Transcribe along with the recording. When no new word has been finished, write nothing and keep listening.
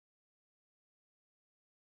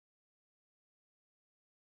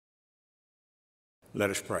Let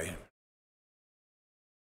us pray.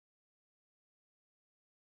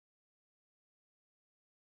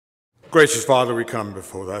 Gracious Father, we come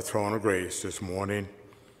before thy throne of grace this morning.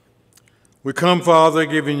 We come, Father,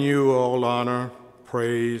 giving you all honor,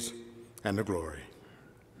 praise, and the glory.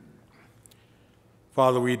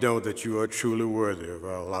 Father, we know that you are truly worthy of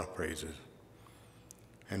all praises,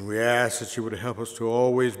 and we ask that you would help us to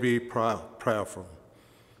always be prayerful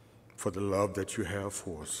for the love that you have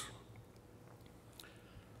for us.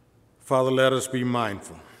 Father, let us be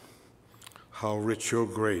mindful how rich your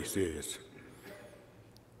grace is.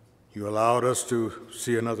 You allowed us to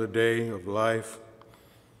see another day of life,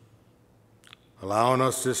 allowing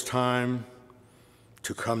us this time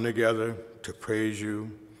to come together to praise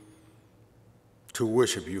you, to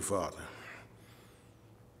worship you, Father,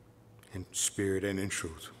 in spirit and in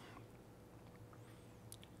truth.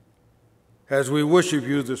 As we worship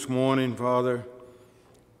you this morning, Father,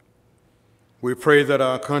 we pray that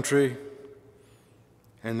our country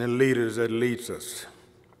and the leaders that leads us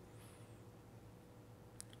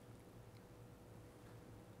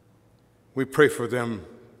we pray for them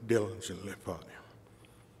diligently, Father.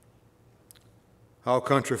 Our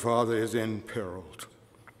country, Father, is in peril,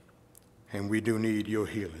 and we do need your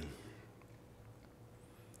healing.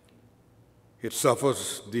 It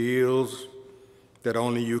suffers the ills that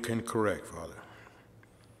only you can correct, Father.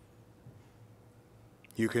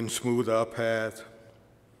 You can smooth our path.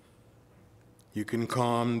 You can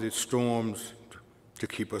calm the storms to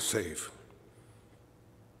keep us safe.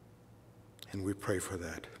 And we pray for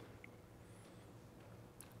that.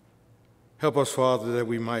 Help us, Father, that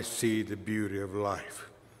we might see the beauty of life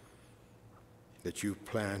that you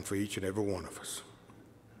plan for each and every one of us.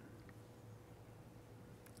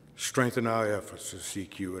 Strengthen our efforts to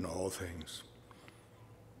seek you in all things.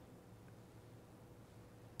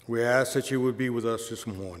 We ask that you would be with us this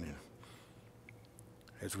morning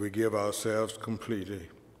as we give ourselves completely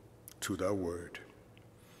to thy word.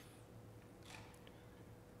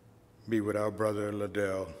 Be with our brother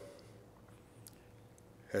Liddell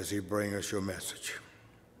as he brings us your message.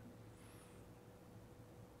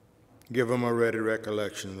 Give him a ready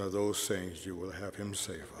recollection of those things you will have him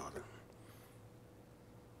say, Father.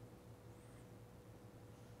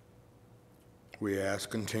 We ask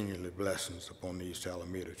continually blessings upon the East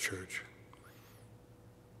Alameda Church.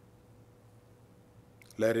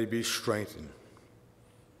 Let it be strengthened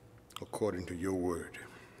according to your word.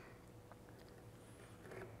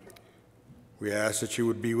 We ask that you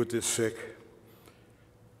would be with the sick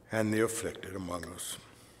and the afflicted among us.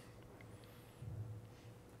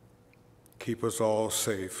 Keep us all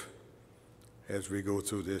safe as we go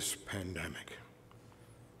through this pandemic.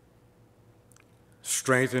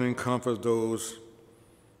 Strengthen and comfort those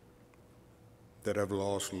that have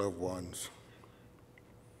lost loved ones.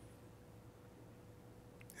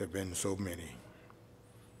 There have been so many.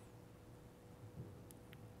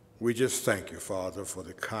 We just thank you, Father, for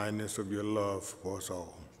the kindness of your love for us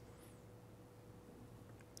all.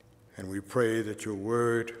 And we pray that your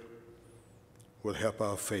word will help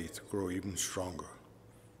our faith grow even stronger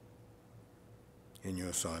in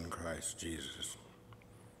your Son, Christ Jesus.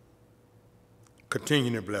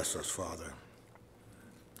 Continue to bless us, Father,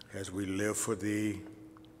 as we live for thee,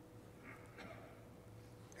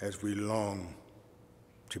 as we long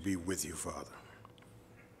to be with you, Father.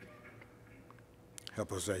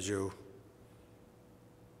 Help us as your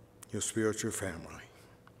spiritual family,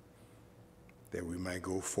 that we might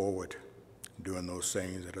go forward doing those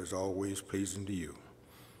things that is always pleasing to you.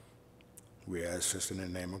 We ask this in the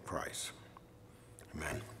name of Christ.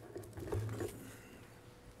 Amen.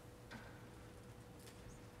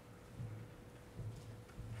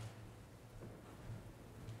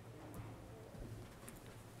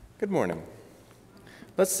 Good morning.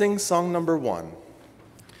 Let's sing song number 1.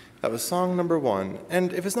 That was song number 1.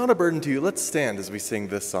 And if it's not a burden to you, let's stand as we sing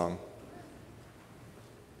this song.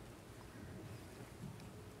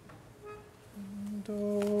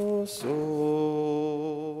 Do,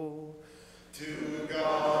 so. To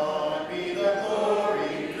God be the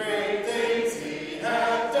glory, great things he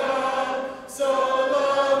hath done. So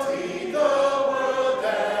loved he the world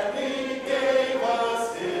that he gave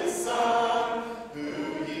us his Son,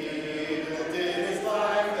 who yielded his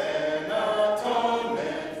life an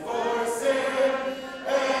atonement for sin,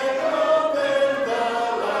 and opened the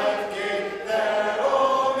life gate that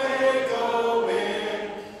all may go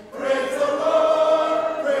in. Praise the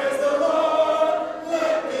Lord,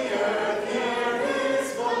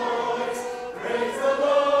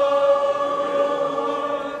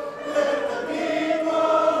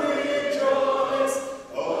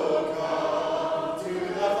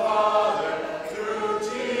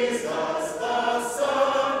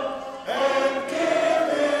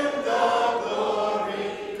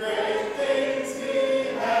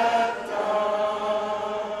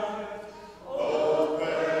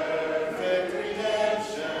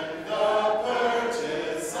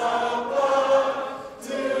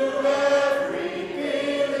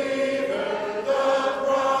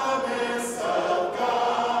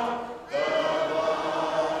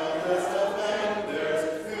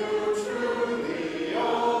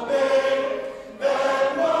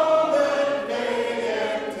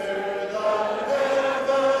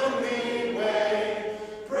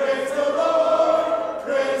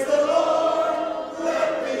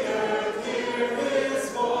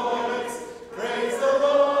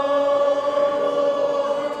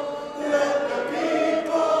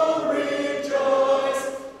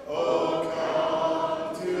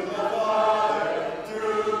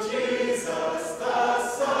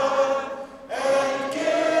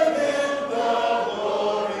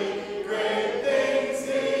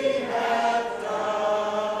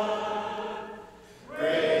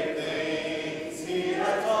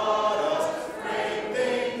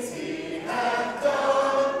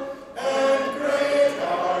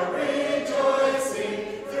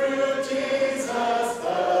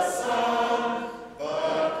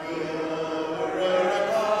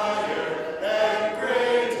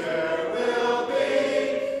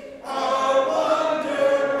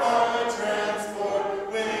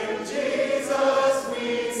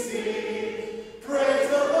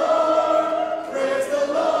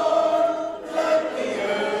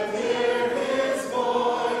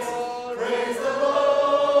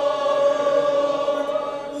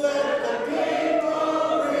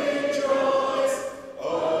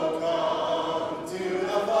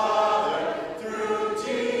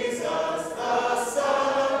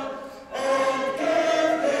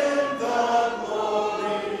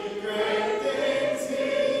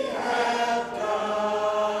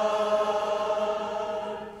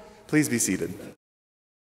 Please be seated.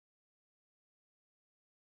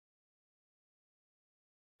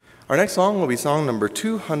 Our next song will be song number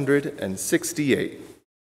 268.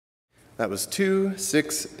 That was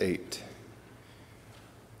 268.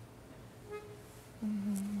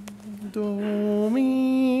 Do,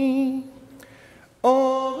 mi,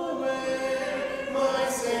 all the way. My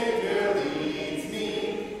Savior leads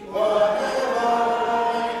me. What have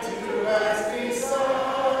I to ask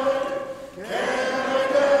beside? Can I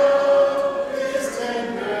doubt His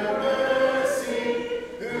tender mercy,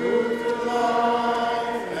 who through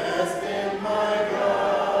life has been my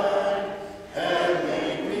guide? Heavenly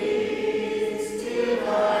peace,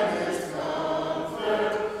 divinest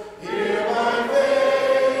comfort, here by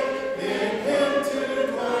faith in Him to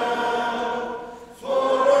dwell. For I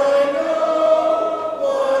know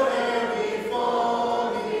whate'er befall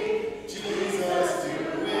me, Jesus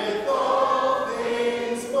doeth all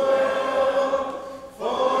things well.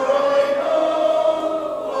 For I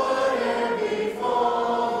know whate'er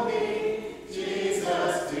befall me,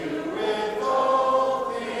 Jesus doeth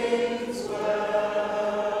all things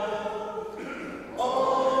well.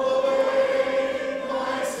 All the way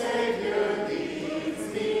my Savior leads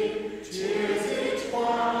me, cheers each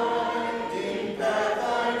winding path I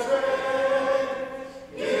tread,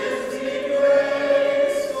 gives me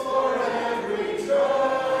grace for every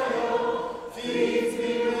trial, feeds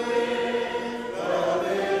me with the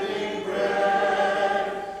living bread.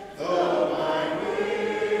 Though my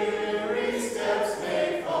weary steps may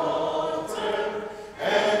falter,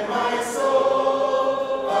 and my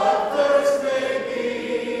soul athirst may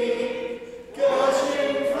be,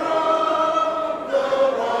 gushing from the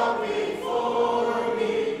rock before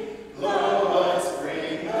me, lo, a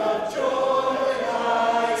spring of joy I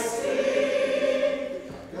see.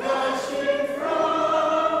 Gushing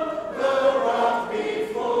from the rock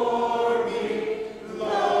before me,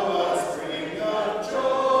 lo, a spring of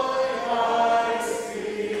joy I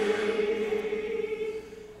see.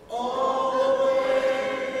 All the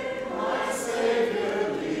way my Savior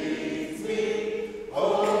leads me,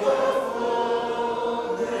 oh, the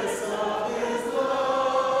fullness of His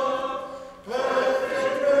love,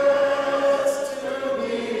 perfect rest to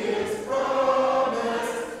me is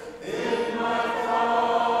promised in my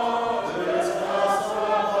Father's house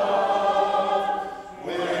above.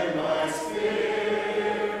 When my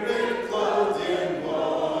spirit clothed in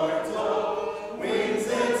mortal wings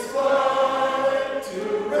its flight to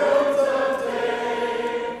realms of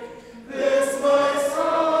day, this my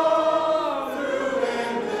song through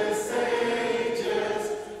endless ages,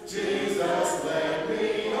 Jesus led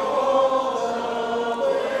me all the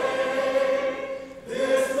way.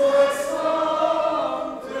 This my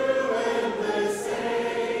song through endless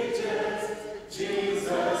ages,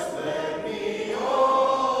 Jesus led me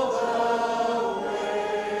all the way.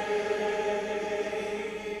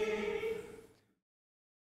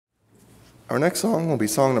 Our next song will be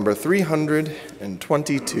song number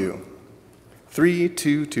 322.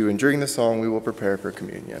 322, and during the song we will prepare for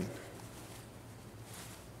communion.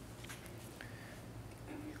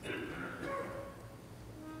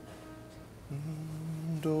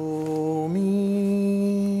 Do,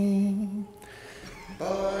 mi.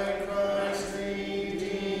 By Christ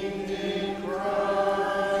redeemed, in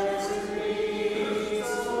Christ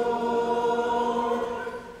restored,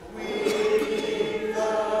 we keep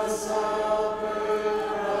the supper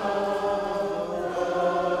of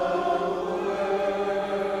the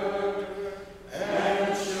Word,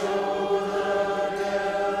 and show the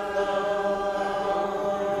death of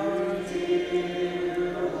our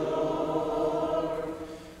dear Lord,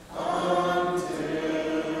 until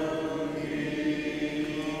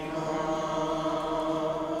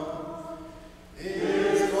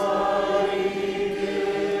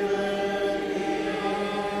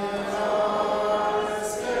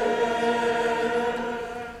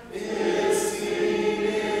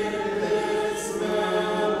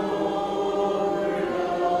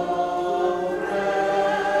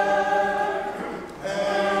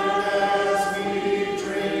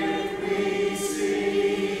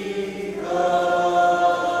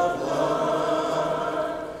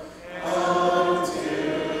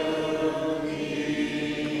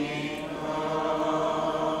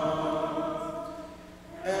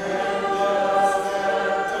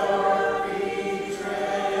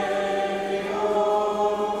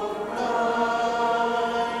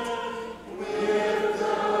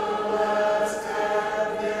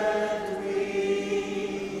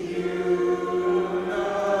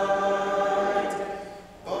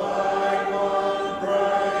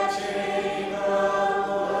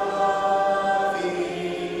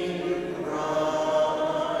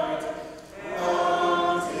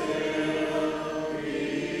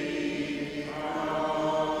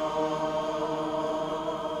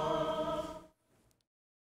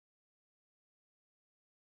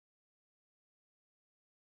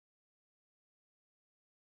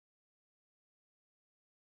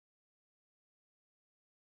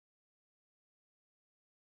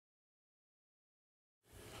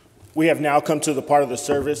We have now come to the part of the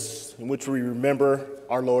service in which we remember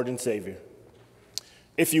our Lord and Savior.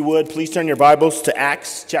 If you would, please turn your Bibles to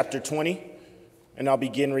Acts chapter 20, and I'll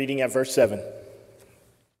begin reading at verse 7.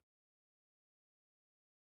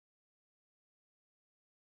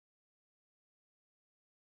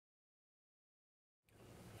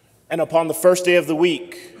 And upon the first day of the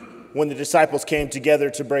week, when the disciples came together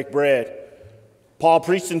to break bread, Paul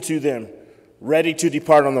preached unto them, ready to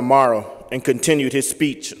depart on the morrow, and continued his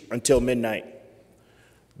speech until midnight.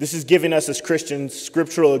 This is giving us as Christians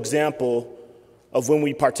scriptural example of when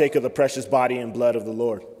we partake of the precious body and blood of the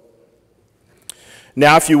Lord.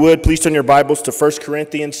 Now, if you would, please turn your Bibles to 1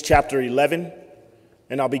 Corinthians chapter 11,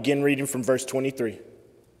 and I'll begin reading from verse 23.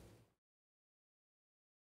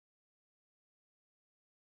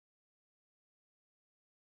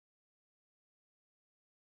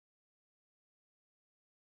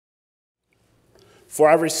 For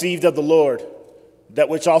I received of the Lord that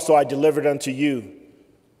which also I delivered unto you,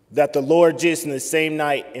 that the Lord Jesus, in the same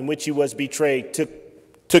night in which he was betrayed, took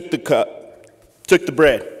the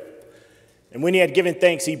bread. And when he had given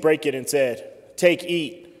thanks, he brake it and said, Take,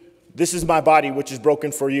 eat. This is my body, which is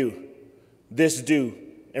broken for you. This do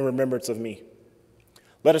in remembrance of me.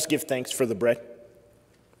 Let us give thanks for the bread.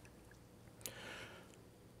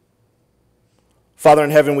 Father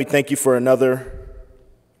in heaven, we thank you for another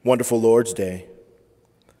wonderful Lord's Day.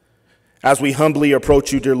 As we humbly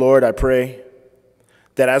approach you, dear Lord, I pray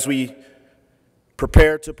that as we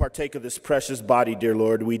prepare to partake of this precious body, dear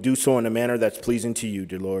Lord, we do so in a manner that's pleasing to you,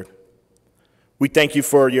 dear Lord. We thank you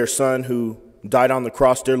for your Son who died on the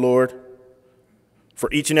cross, dear Lord, for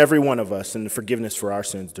each and every one of us and the forgiveness for our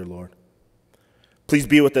sins, dear Lord. Please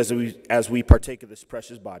be with us as we partake of this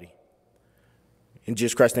precious body. In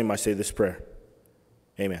Jesus Christ's name I say this prayer.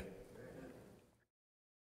 Amen.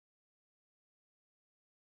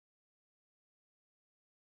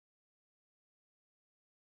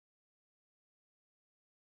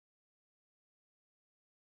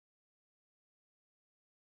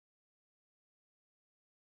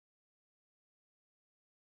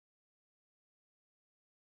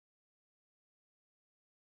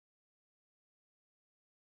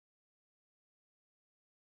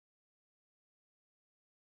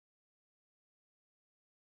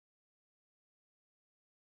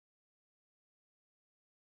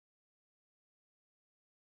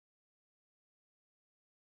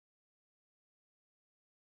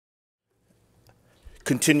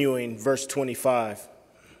 Continuing verse 25.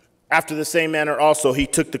 After the same manner also he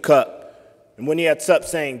took the cup, and when he had supped,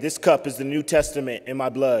 saying, This cup is the New Testament in my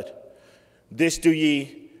blood. This do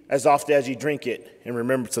ye as often as ye drink it in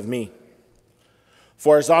remembrance of me.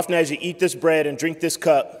 For as often as ye eat this bread and drink this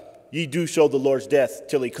cup, ye do show the Lord's death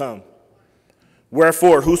till he come.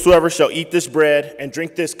 Wherefore, whosoever shall eat this bread and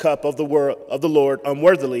drink this cup of the Lord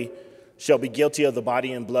unworthily shall be guilty of the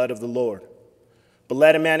body and blood of the Lord. But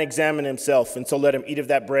let a man examine himself, and so let him eat of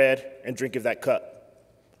that bread and drink of that cup.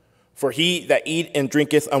 For he that eat and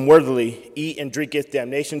drinketh unworthily, eat and drinketh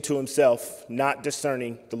damnation to himself, not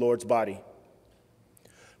discerning the Lord's body.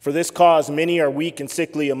 For this cause many are weak and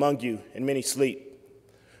sickly among you, and many sleep.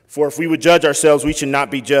 For if we would judge ourselves, we should not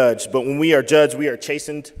be judged. But when we are judged, we are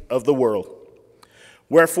chastened of the world.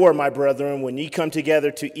 Wherefore, my brethren, when ye come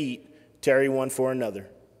together to eat, tarry one for another.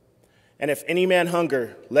 And if any man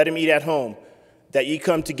hunger, let him eat at home, that ye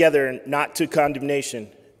come together not to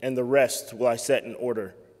condemnation, and the rest will I set in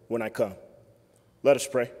order when I come. Let us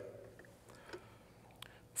pray.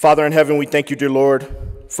 Father in heaven, we thank you, dear Lord,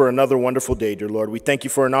 for another wonderful day, dear Lord. We thank you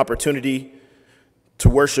for an opportunity to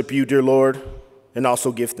worship you, dear Lord, and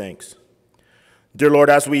also give thanks. Dear Lord,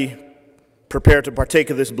 as we prepare to partake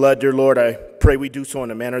of this blood, dear Lord, I pray we do so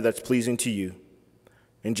in a manner that's pleasing to you.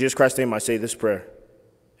 In Jesus Christ's name I say this prayer.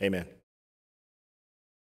 Amen.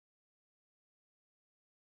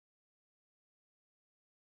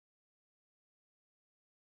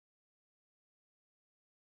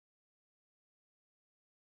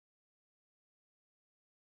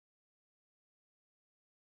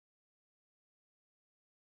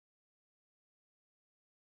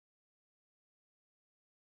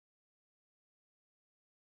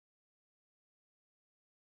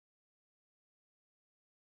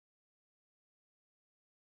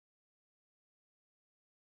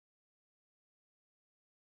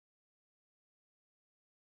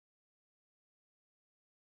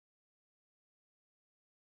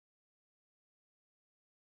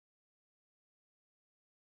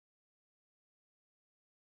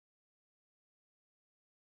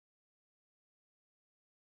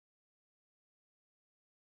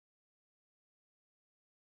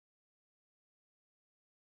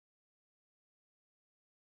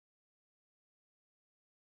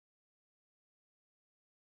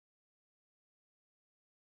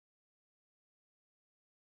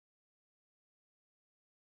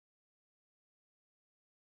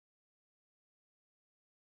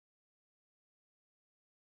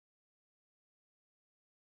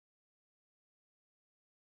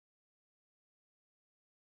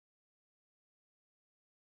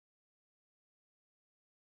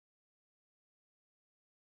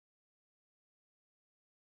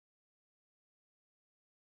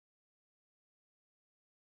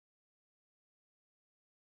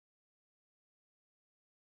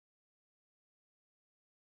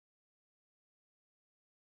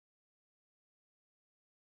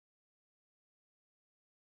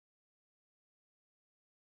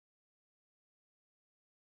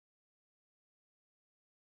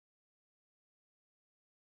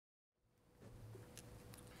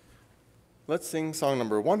 Let's sing song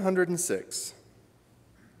number 106.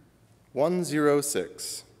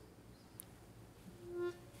 106.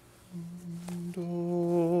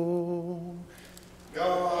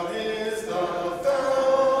 God is the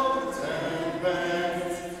fountain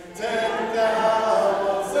whence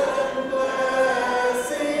 10,000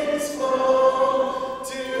 blessings flow.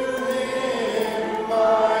 To Him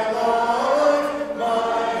my life,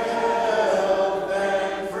 my health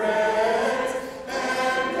and friends,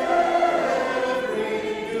 and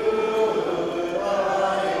every good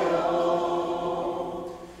I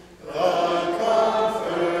owe. The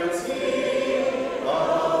comforts He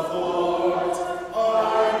affords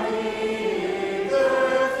are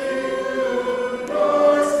neither few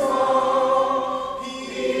nor small.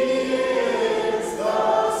 He is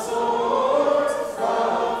the source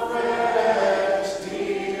of fresh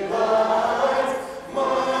delights,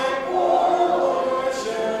 my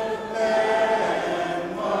portion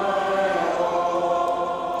and my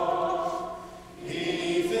all.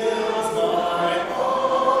 He fills my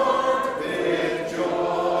heart with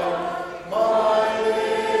joy, my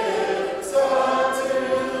lips are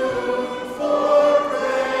tuned for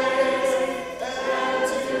praise, and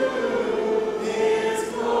to His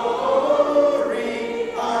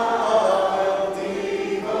glory I'll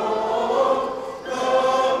devote the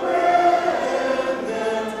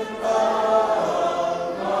remnant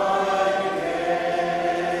of my days.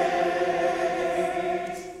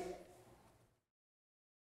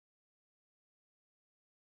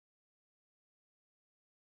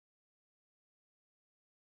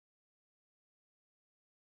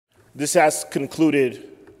 This has concluded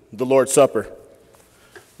the Lord's Supper.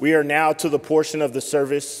 We are now to the portion of the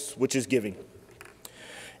service which is giving.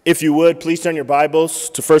 If you would, please turn your Bibles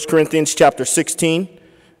to 1 Corinthians chapter 16,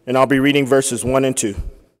 and I'll be reading verses 1 and 2.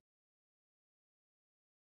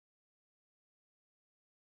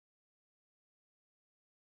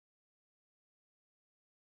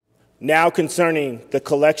 Now concerning the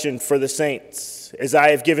collection for the saints, as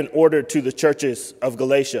I have given order to the churches of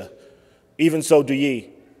Galatia, even so do ye.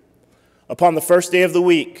 Upon the first day of the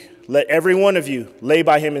week, let every one of you lay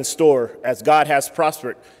by him in store, as God has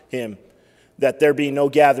prospered him, that there be no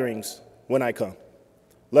gatherings when I come.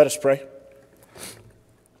 Let us pray.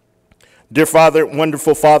 Dear Father,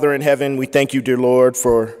 wonderful Father in heaven, we thank you, dear Lord,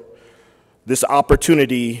 for this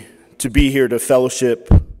opportunity to be here to fellowship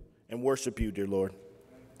and worship you, dear Lord.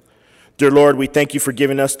 Dear Lord, we thank you for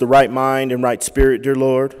giving us the right mind and right spirit, dear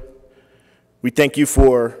Lord. We thank you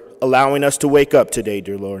for allowing us to wake up today,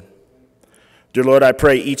 dear Lord. Dear Lord, I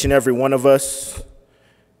pray each and every one of us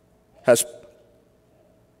has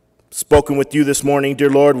spoken with you this morning, dear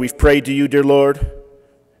Lord. We've prayed to you, dear Lord,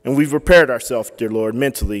 and we've prepared ourselves, dear Lord,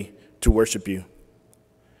 mentally to worship you.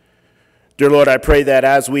 Dear Lord, I pray that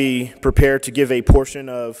as we prepare to give a portion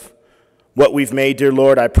of what we've made, dear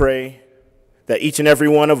Lord, I pray that each and every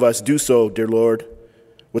one of us do so, dear Lord,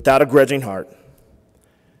 without a grudging heart.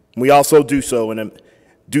 We also do so in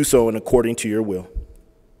according to your will.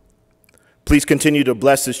 Please continue to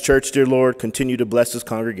bless this church, dear Lord. Continue to bless this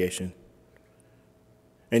congregation.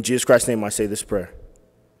 In Jesus Christ's name I say this prayer.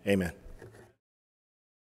 Amen.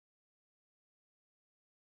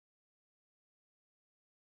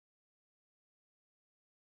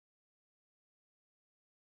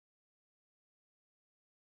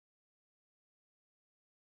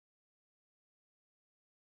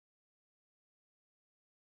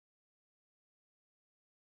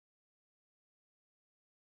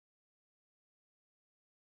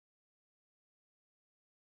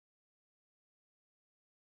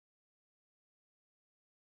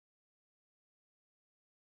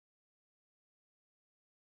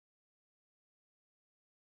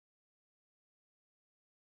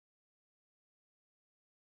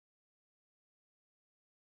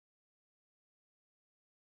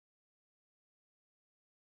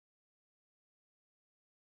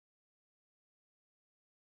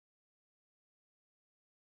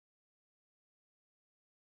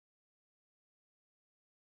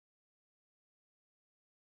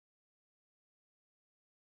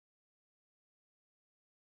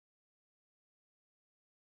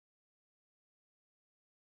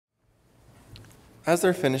 As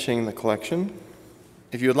they're finishing the collection,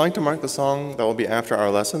 if you would like to mark the song that will be after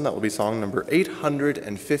our lesson, that will be song number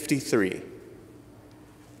 853.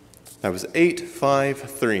 That was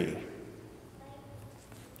 853.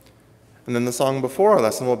 And then the song before our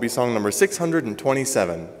lesson will be song number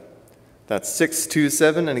 627. That's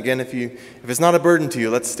 627. And again, if it's not a burden to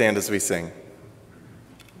you, let's stand as we sing.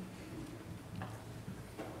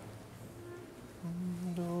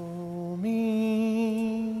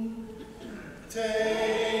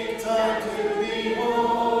 Take time to be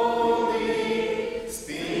holy.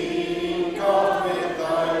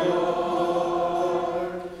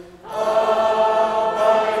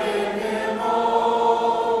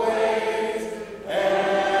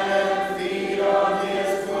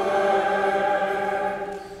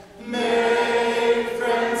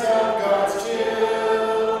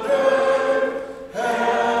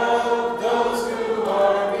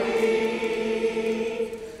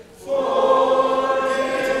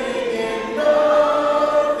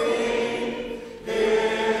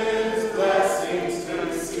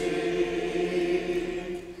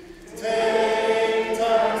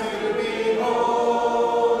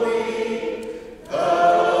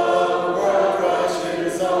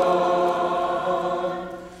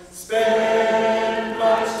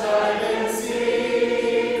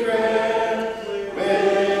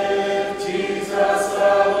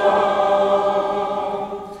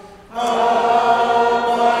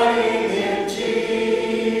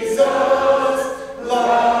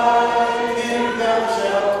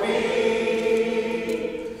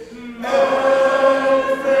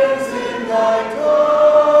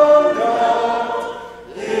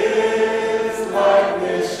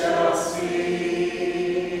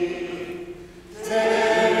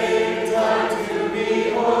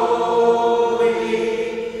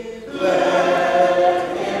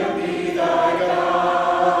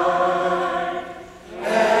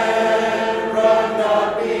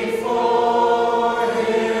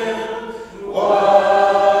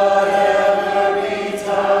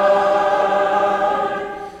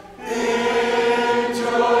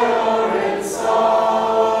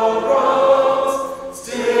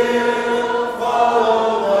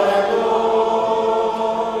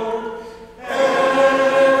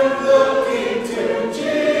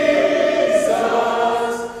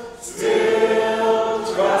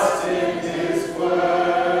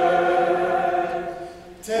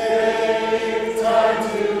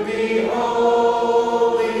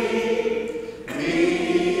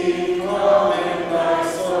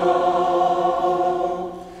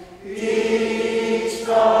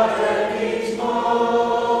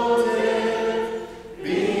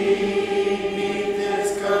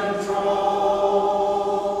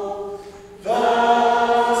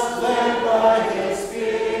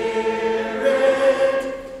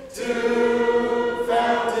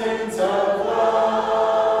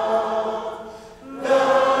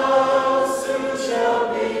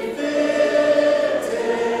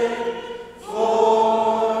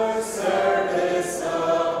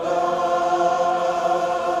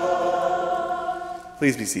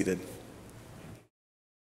 Please be seated.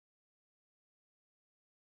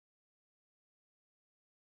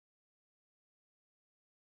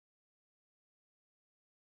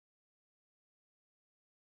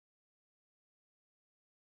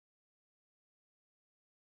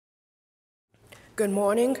 Good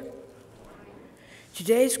morning.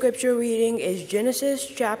 Today's scripture reading is Genesis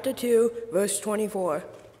chapter 2, verse 24.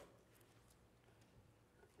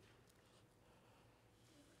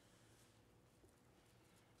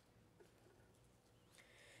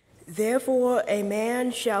 Therefore a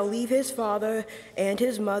man shall leave his father and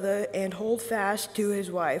his mother and hold fast to his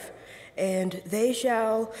wife, and they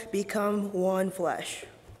shall become one flesh.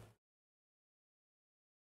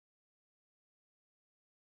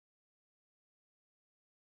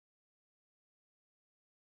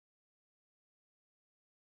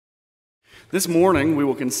 This morning, we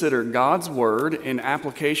will consider God's Word in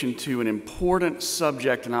application to an important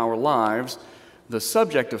subject in our lives, the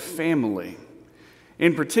subject of family.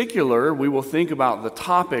 In particular, we will think about the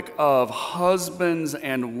topic of husbands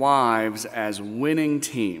and wives as winning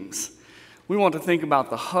teams. We want to think about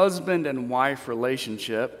the husband and wife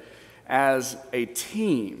relationship as a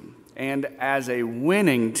team and as a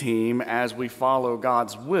winning team as we follow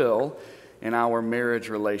God's will in our marriage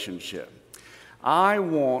relationship. I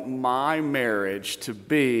want my marriage to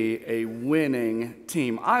be a winning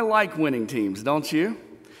team. I like winning teams, don't you?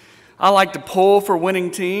 I like to pull for winning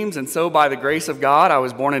teams, and so by the grace of God, I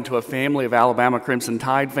was born into a family of Alabama Crimson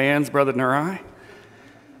Tide fans, Brother Nurai.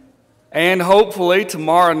 And hopefully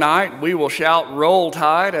tomorrow night we will shout Roll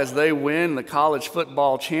Tide as they win the college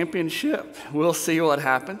football championship. We'll see what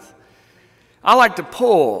happens. I like to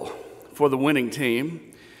pull for the winning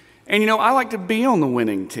team, and I like to be on the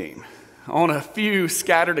winning team. On a few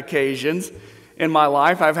scattered occasions in my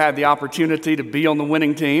life, I've had the opportunity to be on the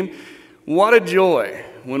winning team. What a joy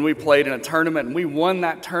when we played in a tournament and we won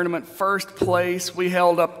that tournament first place. We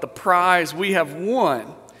held up the prize. We have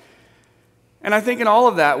won. And I think in all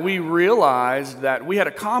of that, we realized that we had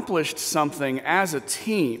accomplished something as a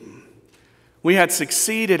team. We had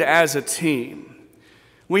succeeded as a team.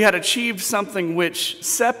 We had achieved something which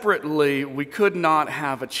separately we could not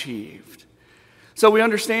have achieved. So we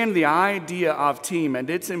understand the idea of team and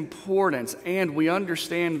its importance, and we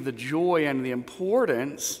understand the joy and the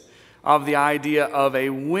importance of the idea of a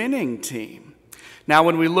winning team. Now,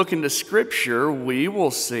 when we look into Scripture, we will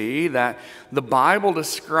see that the Bible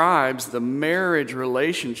describes the marriage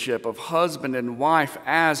relationship of husband and wife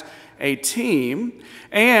as a team,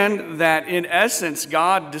 and that in essence,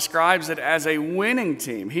 God describes it as a winning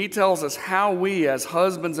team. He tells us how we as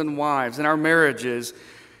husbands and wives in our marriages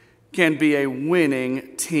can be a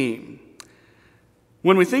winning team.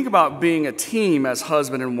 When we think about being a team as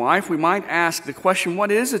husband and wife, we might ask the question, what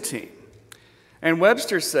is a team? And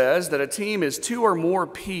Webster says that a team is two or more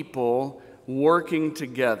people working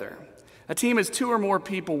together. A team is two or more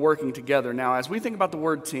people working together. Now, as we think about the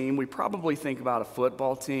word team, we probably think about a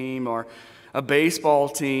football team or a baseball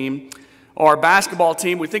team or a basketball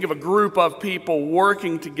team. We think of a group of people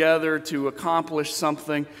working together to accomplish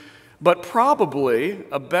something. But probably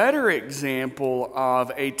a better example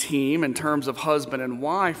of a team in terms of husband and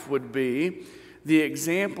wife would be the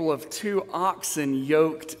example of two oxen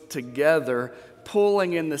yoked together,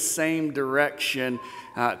 pulling in the same direction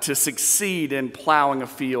to succeed in plowing a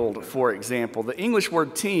field, for example. The English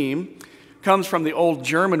word team comes from the old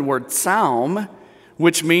German word Zaum,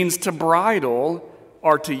 which means to bridle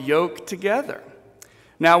or to yoke together.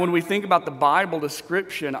 Now, when we think about the Bible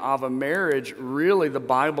description of a marriage, really the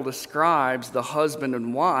Bible describes the husband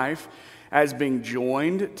and wife as being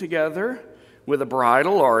joined together with a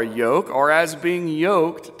bridle or a yoke, or as being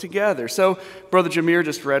yoked together. So, Brother Jameer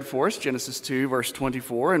just read for us Genesis 2, verse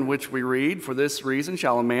 24, in which we read, "For this reason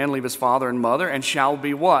shall a man leave his father and mother, and shall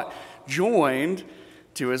be" what? Joined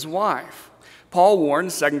to his wife. Paul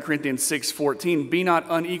warns, 2 Corinthians 6:14, "Be not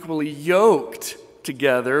unequally yoked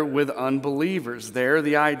together with unbelievers." There,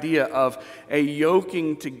 the idea of a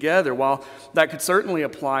yoking together, while that could certainly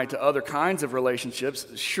apply to other kinds of relationships,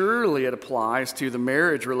 surely it applies to the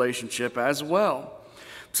marriage relationship as well.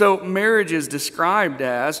 So marriage is described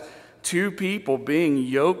as two people being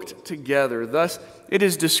yoked together. Thus, it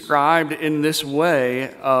is described in this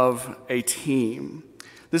way of a team.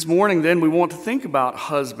 This morning, then, we want to think about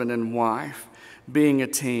husband and wife being a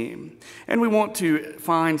team. And we want to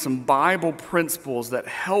find some Bible principles that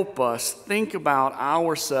help us think about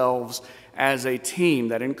ourselves as a team,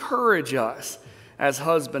 that encourage us as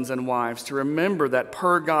husbands and wives to remember that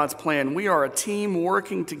per God's plan, we are a team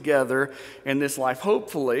working together in this life.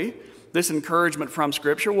 Hopefully, this encouragement from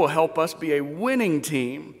Scripture will help us be a winning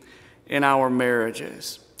team in our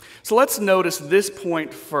marriages. So let's notice this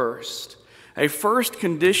point first. A first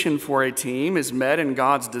condition for a team is met in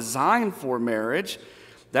God's design for marriage.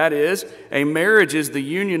 That is, a marriage is the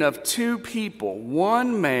union of two people,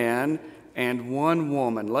 one man and one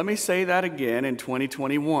woman. Let me say that again in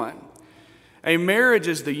 2021. A marriage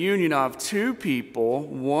is the union of two people,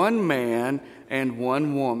 one man and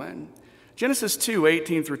one woman. Genesis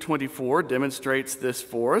 2:18 through 24 demonstrates this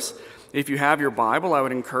for us. If you have your Bible, I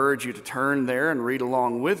would encourage you to turn there and read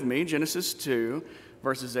along with me. Genesis 2,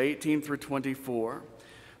 verses 18 through 24.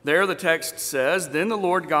 There the text says, "Then the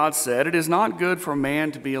Lord God said, 'It is not good for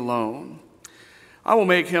man to be alone. I will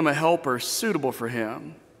make him a helper suitable for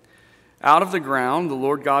him.' Out of the ground the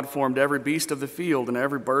Lord God formed every beast of the field and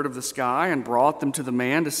every bird of the sky and brought them to the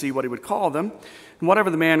man to see what he would call them. And whatever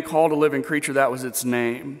the man called a living creature, that was its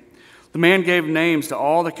name. The man gave names to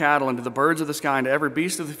all the cattle and to the birds of the sky and to every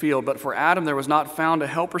beast of the field, but for Adam there was not found a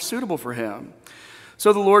helper suitable for him.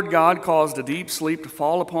 So the Lord God caused a deep sleep to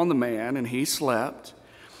fall upon the man, and he slept.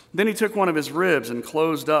 Then he took one of his ribs and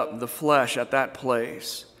closed up the flesh at that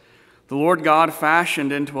place. The Lord God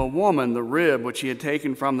fashioned into a woman the rib which he had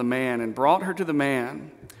taken from the man and brought her to the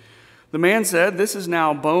man. The man said, 'This is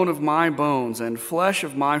now bone of my bones and flesh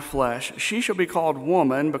of my flesh. She shall be called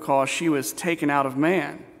woman because she was taken out of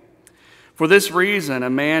man. For this reason, a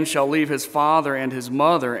man shall leave his father and his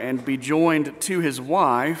mother and be joined to his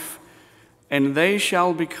wife, and they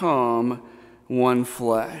shall become one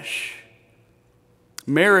flesh.'"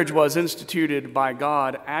 Marriage was instituted by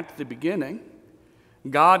God at the beginning.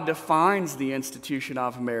 God defines the institution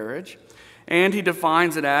of marriage, and he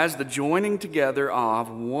defines it as the joining together of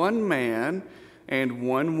one man and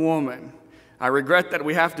one woman. I regret that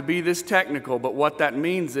we have to be this technical, but what that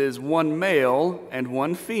means is one male and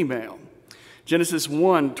one female. Genesis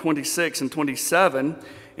 1:26 and 27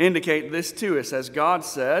 indicate this to us. As God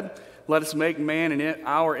said, "Let us make man in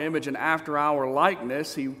our image and after our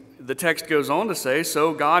likeness." The text goes on to say,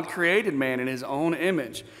 "So God created man in his own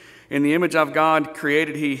image. In the image of God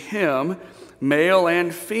created he him, male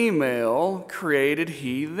and female created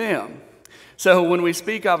he them." So when we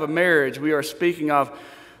speak of a marriage, we are speaking of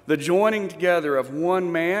the joining together of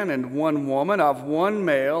one man and one woman, of one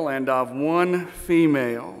male and of one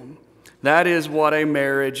female. That is what a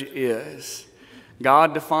marriage is.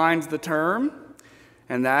 God defines the term,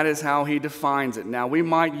 and that is how he defines it. Now, we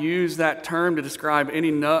might use that term to describe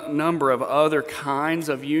any number of other kinds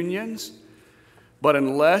of unions, but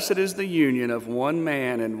unless it is the union of one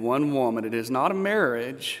man and one woman, it is not a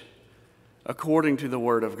marriage according to the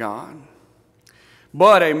Word of God.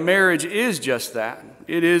 But a marriage is just that.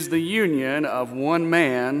 It is the union of one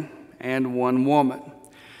man and one woman.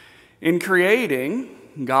 In creating,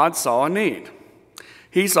 God saw a need.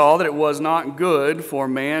 He saw that it was not good for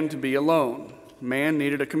man to be alone. Man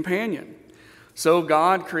needed a companion. So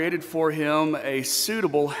God created for him a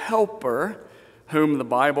suitable helper, whom the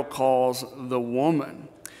Bible calls the woman.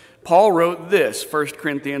 Paul wrote this, 1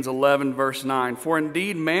 Corinthians 11, verse 9, "For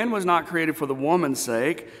indeed man was not created for the woman's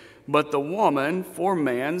sake, but the woman for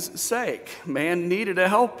man's sake." Man needed a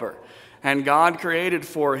helper, and God created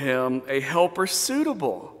for him a helper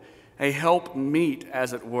suitable, a helpmeet,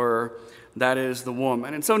 as it were, that is the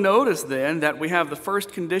woman. And so notice then that we have the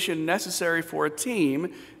first condition necessary for a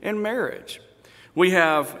team in marriage. We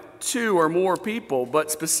have two or more people, but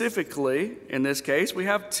specifically, in this case, we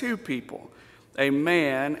have two people, a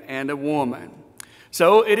man and a woman.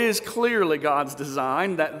 So it is clearly God's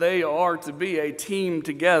design that they are to be a team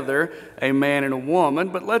together, a man and a woman.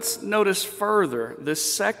 But let's notice further this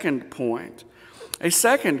second point. A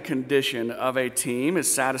second condition of a team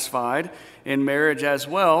is satisfied in marriage as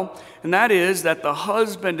well, and that is that the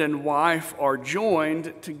husband and wife are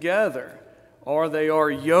joined together, or they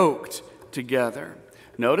are yoked together.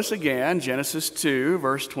 Notice again Genesis 2,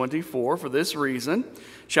 verse 24, "For this reason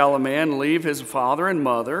shall a man leave his father and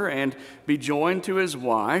mother and be joined to his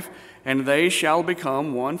wife, and they shall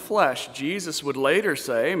become one flesh." Jesus would later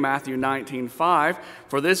say, Matthew 19:5,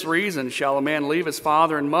 "For this reason shall a man leave his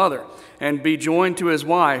father and mother and be joined to his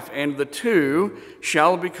wife, and the two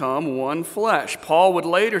shall become one flesh." Paul would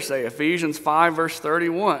later say, Ephesians 5, verse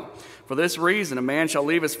 31, "For this reason a man shall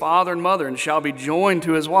leave his father and mother and shall be joined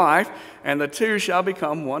to his wife, and the two shall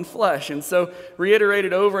become one flesh." And so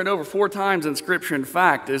reiterated over and over 4 times in Scripture, in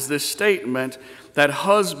fact, is this statement that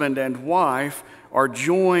husband and wife are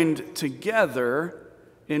joined together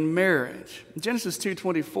in marriage. In Genesis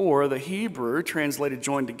 2:24, the Hebrew translated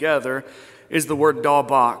joined together is the word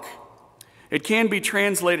dabak. It can be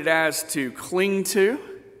translated as to cling to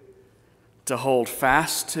hold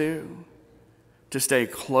fast to stay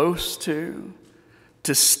close to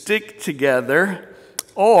stick together,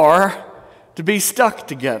 or to be stuck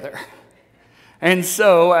together. And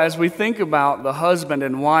so, as we think about the husband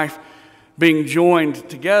and wife being joined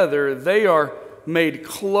together, they are made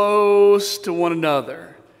close to one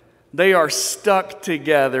another. They are stuck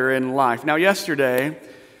together in life. Now, yesterday,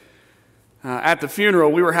 at the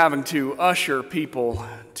funeral, we were having to usher people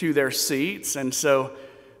to their seats, and so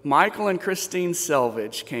Michael and Christine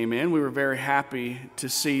Selvage came in. We were very happy to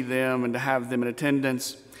see them and to have them in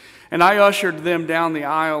attendance. And I ushered them down the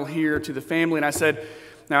aisle here to the family, and I said,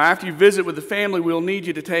 now after you visit with the family, we'll need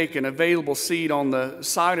you to take an available seat on the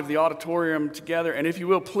side of the auditorium together, and if you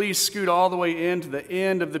will, please scoot all the way into the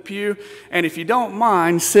end of the pew, and if you don't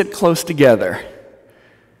mind, sit close together.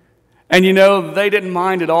 And you know, they didn't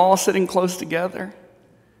mind at all sitting close together.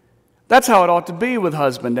 That's how it ought to be with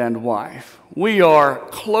husband and wife. We are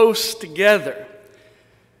close together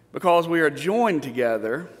because we are joined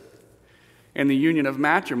together in the union of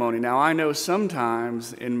matrimony. Now, I know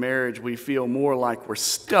sometimes in marriage we feel more like we're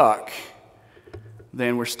stuck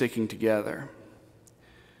than we're sticking together.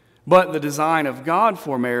 But the design of God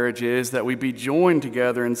for marriage is that we be joined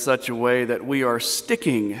together in such a way that we are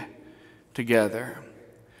sticking together.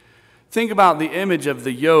 Think about the image of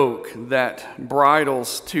the yoke that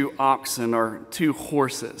bridles two oxen or two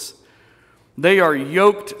horses. They are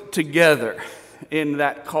yoked together in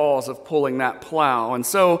that cause of pulling that plow. And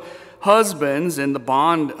so husbands and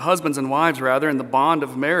wives in the bond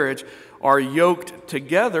of marriage are yoked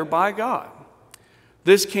together by God.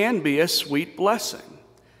 This can be a sweet blessing.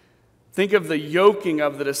 Think of the yoking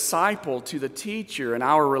of the disciple to the teacher and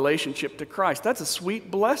our relationship to Christ. That's a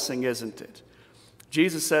sweet blessing, isn't it?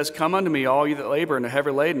 Jesus says, "Come unto me, all you that labor and are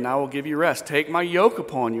heavy laden, and I will give you rest. Take my yoke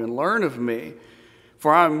upon you and learn of me.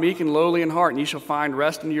 For I am meek and lowly in heart, and ye shall find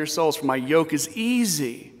rest unto your souls. For my yoke is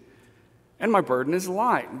easy, and my burden is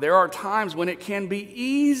light." There are times when it can be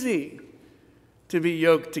easy to be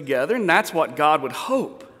yoked together, and that's what God would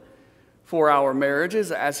hope for our marriages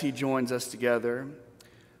as He joins us together.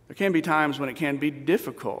 There can be times when it can be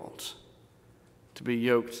difficult to be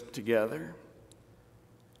yoked together.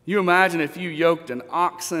 You imagine if you yoked an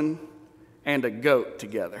oxen and a goat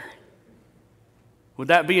together. Would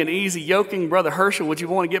that be an easy yoking? Brother Herschel, would you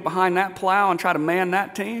want to get behind that plow and try to man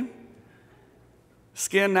that team?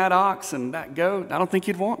 Skin that ox and that goat? I don't think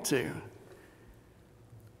you'd want to.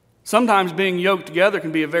 Sometimes being yoked together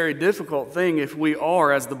can be a very difficult thing if we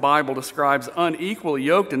are, as the Bible describes, unequally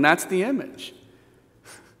yoked, and that's the image.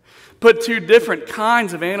 Put two different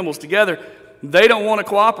kinds of animals together. They don't want to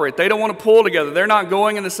cooperate. They don't want to pull together. They're not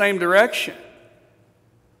going in the same direction.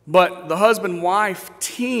 But the husband-wife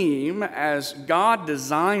team, as God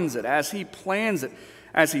designs it, as He plans it,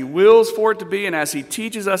 as He wills for it to be, and as He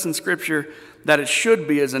teaches us in Scripture that it should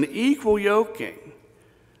be, is an equal yoking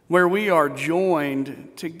where we are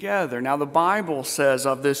joined together. Now, the Bible says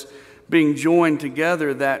of this being joined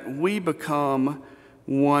together that we become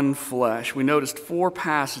one flesh. We noticed 4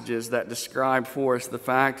 passages that describe for us the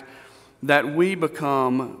fact that we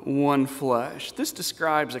become one flesh. This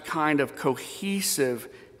describes a kind of cohesive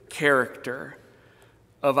character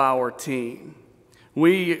of our team.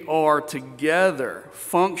 We are together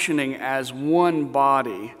functioning as one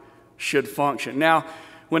body should function. Now,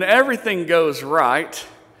 when everything goes right,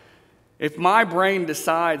 if my brain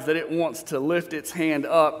decides that it wants to lift its hand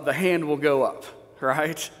up, the hand will go up,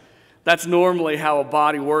 right? That's normally how a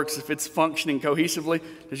body works if it's functioning cohesively.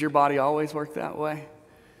 Does your body always work that way?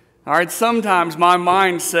 All right, sometimes my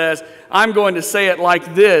mind says, I'm going to say it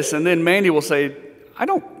like this, and then Mandy will say,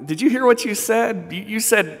 did you hear what you said? You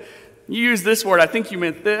said, you used this word, I think you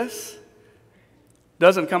meant this.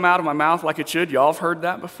 Doesn't come out of my mouth like it should. Y'all have heard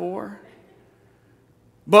that before.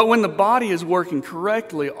 But when the body is working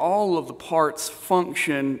correctly, all of the parts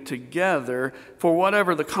function together for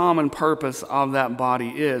whatever the common purpose of that body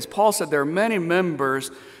is. Paul said there are many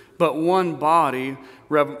members, but one body.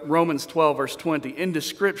 Romans 12, verse 20, in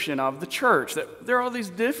description of the church, that there are all these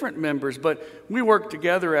different members, but we work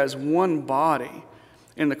together as one body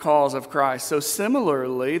in the cause of Christ. So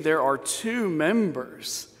similarly, there are 2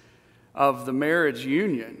 members of the marriage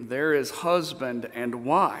union. There is husband and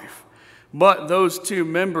wife, but those 2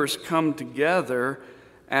 members come together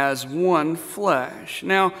as one flesh.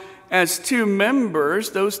 Now, as 2 members,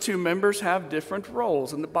 those 2 members have different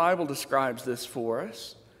roles, and the Bible describes this for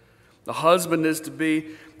us. The husband is to be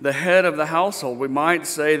the head of the household. We might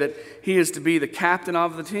say that he is to be the captain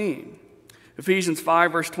of the team. Ephesians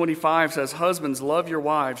 5, verse 25 says, "Husbands, love your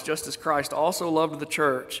wives, just as Christ also loved the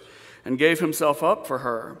church and gave himself up for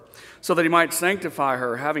her, so that he might sanctify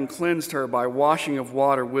her, having cleansed her by washing of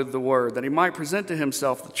water with the word, that he might present to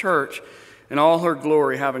himself the church in all her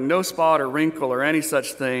glory, having no spot or wrinkle or any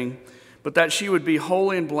such thing, but that she would be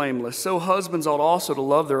holy and blameless. So husbands ought also to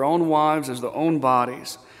love their own wives as their own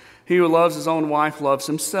bodies. He who loves his own wife loves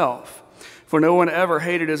himself. For no one ever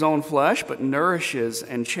hated his own flesh, but nourishes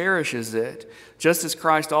and cherishes it, just as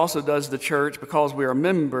Christ also does the church, because we are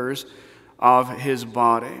members of his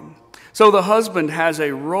body. So the husband has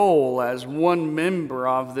a role as one member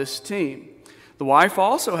of this team. The wife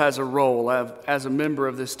also has a role as a member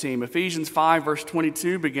of this team. Ephesians 5, verse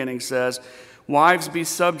 22 beginning says, "Wives, be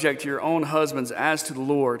subject to your own husbands as to the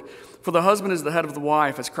Lord. For the husband is the head of the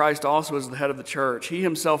wife, as Christ also is the head of the church, he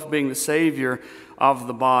himself being the Savior of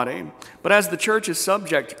the body. But as the church is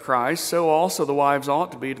subject to Christ, so also the wives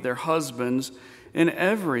ought to be to their husbands in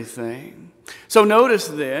everything." So notice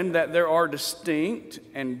then that there are distinct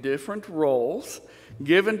and different roles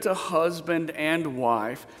given to husband and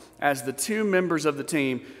wife as the two members of the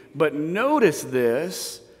team. But notice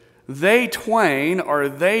this, they twain, or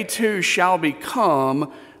they two, shall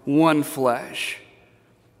become one flesh.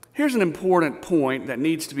 Here's an important point that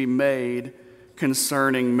needs to be made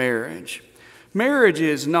concerning marriage. Marriage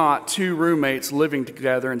is not two roommates living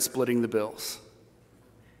together and splitting the bills.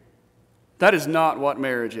 That is not what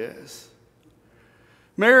marriage is.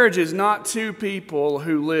 Marriage is not two people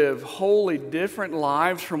who live wholly different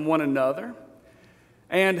lives from one another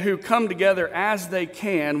and who come together as they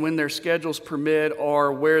can when their schedules permit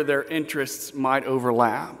or where their interests might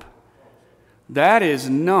overlap. That is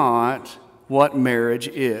not what marriage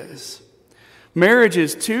is. Marriage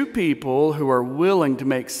is two people who are willing to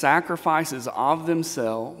make sacrifices of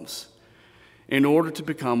themselves in order to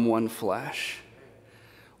become one flesh.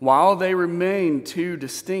 While they remain two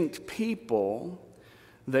distinct people,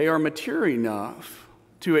 they are mature enough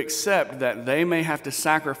to accept that they may have to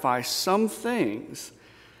sacrifice some things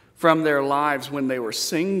from their lives when they were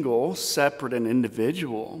single, separate, and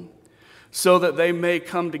individual, so that they may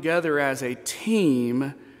come together as a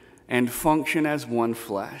team and function as one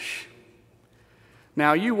flesh.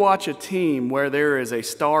 Now, you watch a team where there is a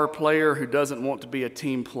star player who doesn't want to be a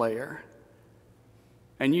team player,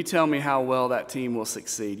 and you tell me how well that team will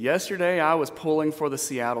succeed. Yesterday, I was pulling for the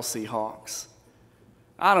Seattle Seahawks.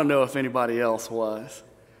 I don't know if anybody else was,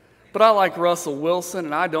 but I like Russell Wilson,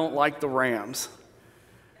 and I don't like the Rams.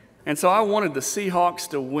 And so I wanted the Seahawks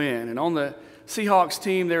to win. And on the Seahawks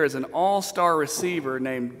team, there is an all-star receiver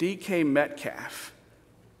named DK Metcalf.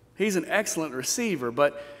 He's an excellent receiver,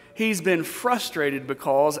 but he's been frustrated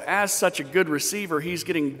because as such a good receiver, he's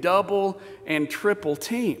getting double and triple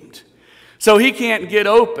teamed. So he can't get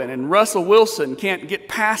open, and Russell Wilson can't get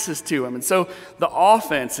passes to him. And so the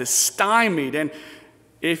offense is stymied. And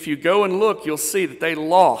if you go and look, you'll see that they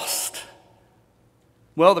lost.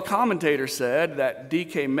 Well, the commentator said that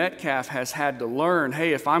DK Metcalf has had to learn,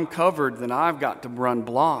 hey, if I'm covered, then I've got to run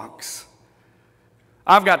blocks.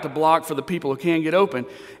 I've got to block for the people who can't get open.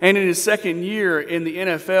 And in his second year in the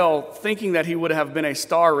NFL, thinking that he would have been a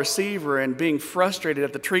star receiver and being frustrated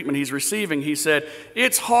at the treatment he's receiving, he said,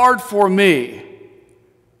 it's hard for me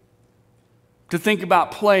to think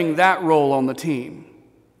about playing that role on the team.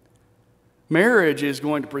 Marriage is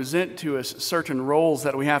going to present to us certain roles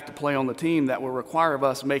that we have to play on the team that will require of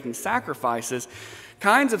us making sacrifices,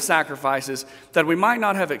 kinds of sacrifices that we might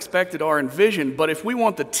not have expected or envisioned, but if we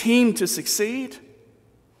want the team to succeed,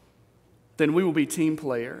 then we will be team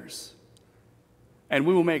players. And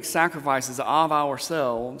we will make sacrifices of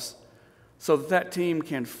ourselves so that that team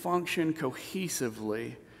can function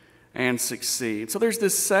cohesively and succeed. So there's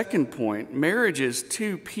this second point. Marriage is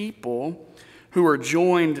two people who are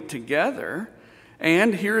joined together.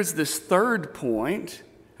 And here's this third point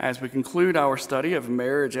as we conclude our study of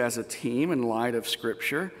marriage as a team in light of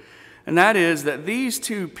Scripture. And that is that these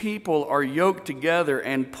two people are yoked together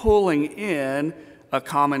and pulling in a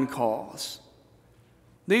common cause.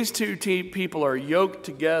 These two people are yoked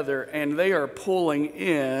together and they are pulling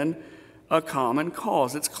in a common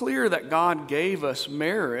cause. It's clear that God gave us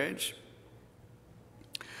marriage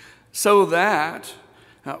so that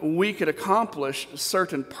we could accomplish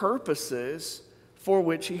certain purposes for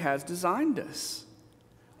which He has designed us.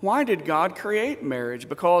 Why did God create marriage?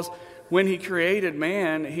 Because when He created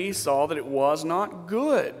man, He saw that it was not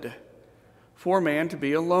good for man to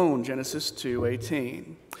be alone, Genesis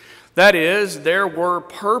 2:18. That is, there were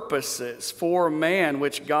purposes for man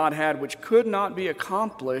which God had which could not be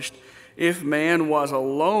accomplished if man was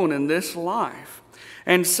alone in this life.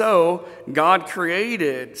 And so God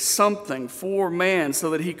created something for man so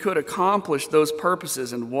that He could accomplish those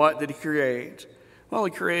purposes. And what did He create? Well,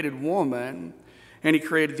 He created woman, and He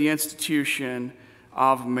created the institution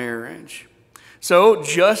of marriage. So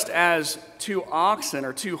just as two oxen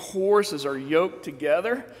or two horses are yoked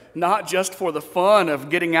together, not just for the fun of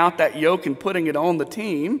getting out that yoke and putting it on the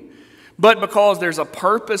team, But because there's a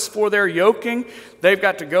purpose for their yoking, they've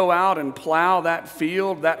got to go out and plow that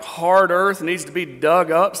field. That hard earth needs to be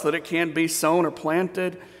dug up so that it can be sown or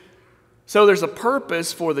planted. So there's a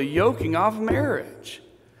purpose for the yoking of marriage.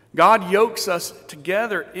 God yokes us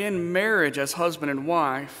together in marriage as husband and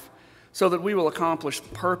wife so that we will accomplish the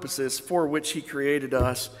purposes for which He created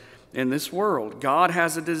us in this world. God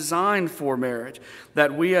has a design for marriage,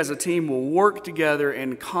 that we as a team will work together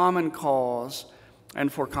in common cause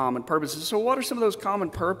and for common purposes. So what are some of those common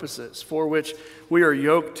purposes for which we are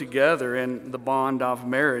yoked together in the bond of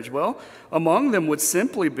marriage? Well, among them would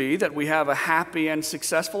simply be that we have a happy and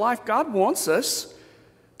successful life. God wants us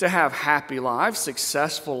to have happy lives,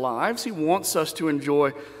 successful lives. He wants us to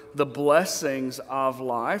enjoy the blessings of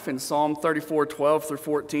life. In Psalm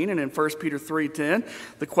 34:12-14 and in 1 Peter 3:10,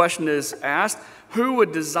 the question is asked, who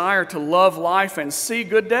would desire to love life and see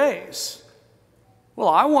good days? Well,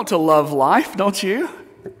 I want to love life, don't you?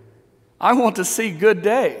 I want to see good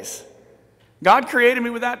days. God created me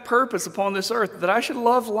with that purpose upon this earth, that I should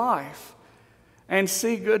love life and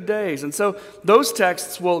see good days. And so those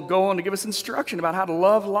texts will go on to give us instruction about how to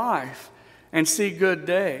love life and see good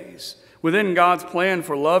days. Within God's plan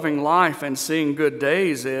for loving life and seeing good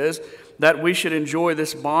days is that we should enjoy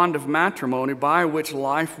this bond of matrimony by which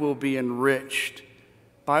life will be enriched,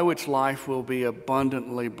 by which life will be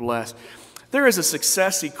abundantly blessed. There is a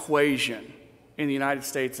success equation in the United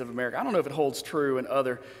States of America. I don't know if it holds true in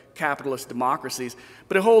other capitalist democracies,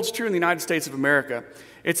 but it holds true in the United States of America.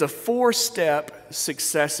 It's a 4-step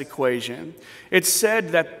success equation. It's said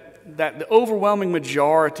that the overwhelming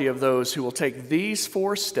majority of those who will take these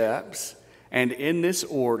 4 steps, and in this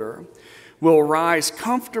order, will rise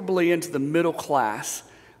comfortably into the middle class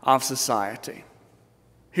of society.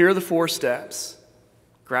 Here are the 4 steps.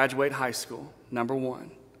 Graduate high school, number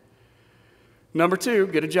 1. Number 2,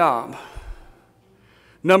 get a job.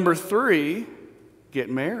 Number 3, get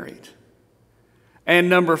married. And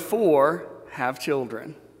number 4, have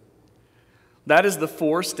children. That is the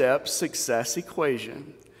 4-step success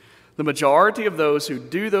equation. The majority of those who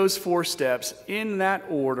do those 4 steps in that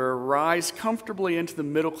order rise comfortably into the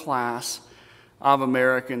middle class of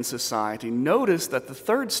American society. Notice that the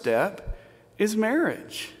 3rd step is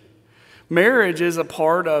marriage. Marriage is a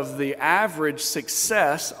part of the average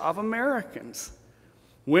success of Americans.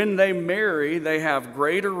 When they marry, they have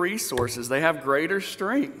greater resources, they have greater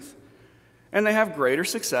strength, and they have greater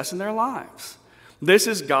success in their lives. This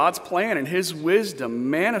is God's plan and His wisdom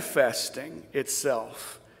manifesting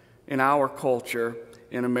itself in our culture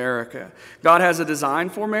in America. God has a design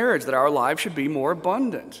for marriage that our lives should be more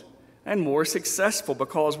abundant and more successful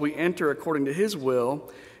because we enter according to His will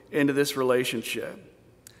into this relationship.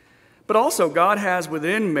 But also, God has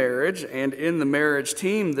within marriage and in the marriage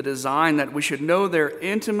team the design that we should know their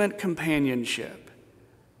intimate companionship.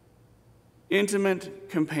 Intimate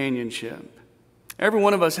companionship. Every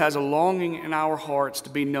one of us has a longing in our hearts to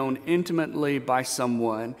be known intimately by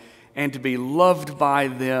someone and to be loved by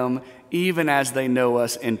them even as they know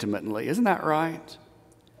us intimately. Isn't that right?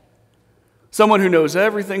 Someone who knows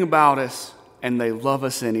everything about us and they love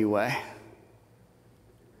us anyway.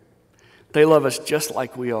 They love us just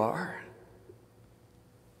like we are.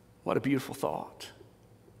 What a beautiful thought.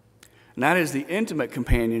 And that is the intimate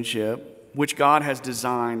companionship which God has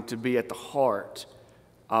designed to be at the heart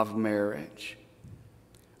of marriage.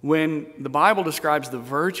 When the Bible describes the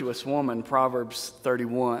virtuous woman, Proverbs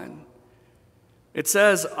 31, it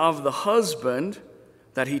says of the husband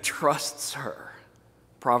that he trusts her,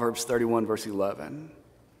 Proverbs 31, verse 11.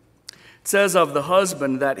 It says of the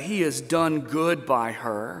husband that he has done good by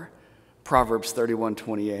her, Proverbs 31,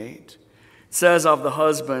 28. It says of the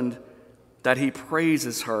husband that he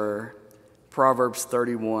praises her, Proverbs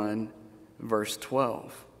 31, verse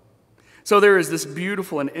 12. So there is this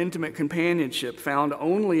beautiful and intimate companionship found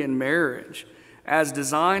only in marriage as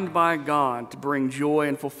designed by God to bring joy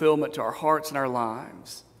and fulfillment to our hearts and our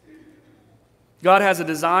lives. God has a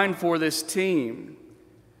design for this team,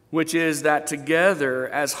 which is that together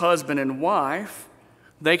as husband and wife,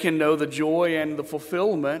 they can know the joy and the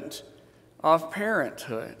fulfillment of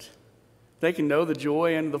parenthood. They can know the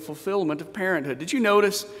joy and the fulfillment of parenthood. Did you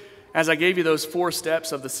notice, as I gave you those 4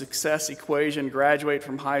 steps of the success equation, graduate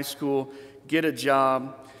from high school, get a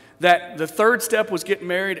job, that the 3rd step was get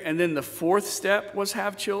married, and then the 4th step was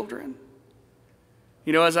have children?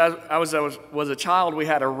 You know, as I was a child, we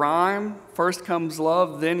had a rhyme. First comes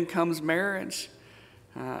love, then comes marriage,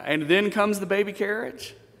 and then comes the baby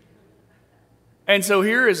carriage. And so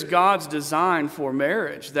here is God's design for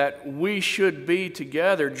marriage, that we should be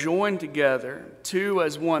together, joined together, 2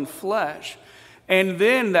 as one flesh, and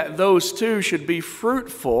then that those 2 should be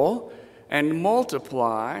fruitful and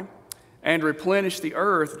multiply and replenish the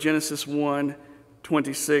earth, Genesis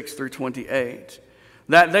 1:26 through 28.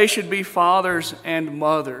 That they should be fathers and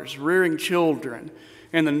mothers, rearing children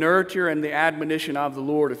in the nurture and the admonition of the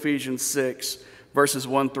Lord, Ephesians 6, verses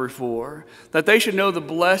 1 through 4. That they should know the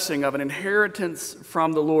blessing of an inheritance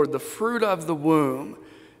from the Lord, the fruit of the womb,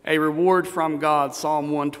 a reward from God,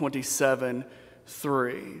 Psalm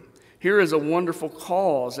 127:3. Here is a wonderful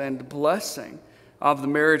cause and blessing of the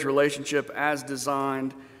marriage relationship as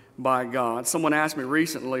designed by God. Someone asked me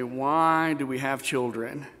recently, why do we have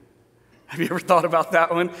children? Have you ever thought about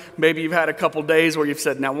that one? Maybe you've had a couple days where you've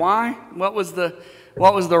said, now why? What was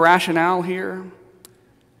the rationale here?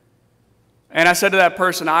 And I said to that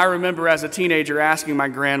person, I remember as a teenager asking my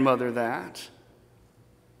grandmother that,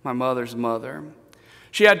 my mother's mother.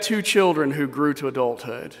 She had 2 children who grew to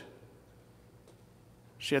adulthood.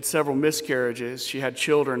 She had several miscarriages. She had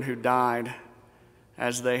children who died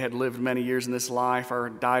as they had lived many years in this life or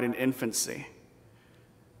died in infancy.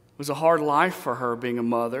 It was a hard life for her being a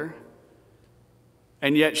mother.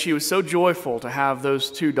 And yet she was so joyful to have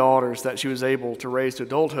those 2 daughters that she was able to raise to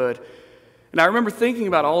adulthood. And I remember thinking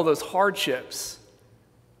about all those hardships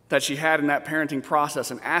that she had in that parenting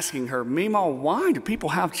process and asking her, Meemaw, why do people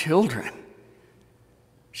have children?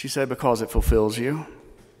 She said, because it fulfills you.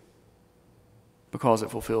 Because it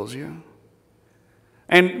fulfills you.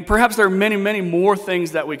 And perhaps there are many, many more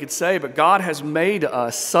things that we could say, but God has made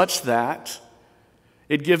us such that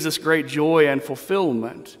it gives us great joy and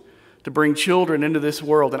fulfillment to bring children into this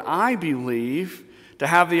world. And I believe to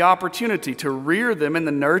have the opportunity to rear them in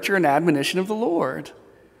the nurture and admonition of the Lord,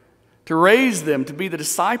 to raise them to be the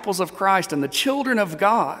disciples of Christ and the children of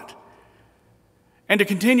God, and to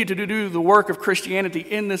continue to do the work of Christianity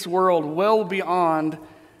in this world well beyond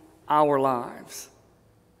our lives.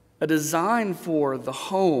 A design for the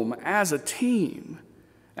home as a team,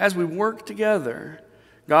 as we work together.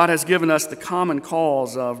 God has given us the common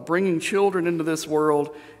cause of bringing children into this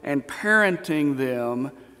world and parenting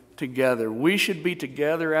them together. We should be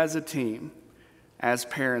together as a team, as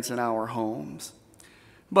parents in our homes.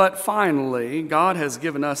 But finally, God has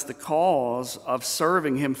given us the cause of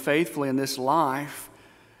serving Him faithfully in this life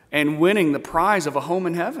and winning the prize of a home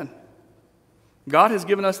in heaven. God has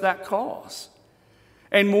given us that cause.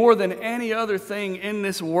 And more than any other thing in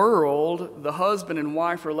this world, the husband and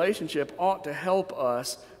wife relationship ought to help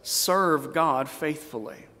us serve God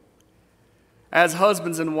faithfully. As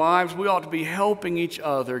husbands and wives, we ought to be helping each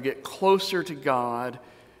other get closer to God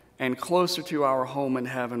and closer to our home in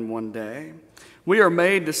heaven one day. We are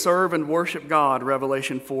made to serve and worship God,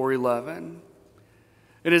 Revelation 4:11.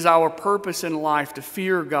 It is our purpose in life to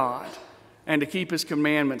fear God and to keep His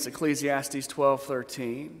commandments, Ecclesiastes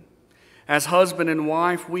 12:13. As husband and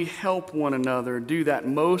wife, we help one another do that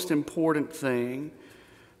most important thing,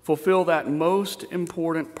 fulfill that most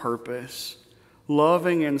important purpose,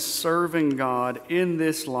 loving and serving God in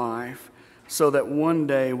this life so that one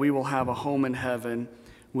day we will have a home in heaven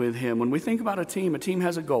with Him. When we think about a team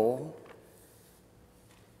has a goal.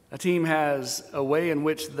 A team has a way in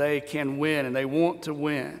which they can win, and they want to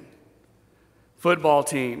win. Football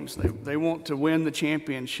teams, they want to win the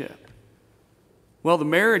championship. Well, the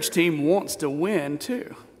marriage team wants to win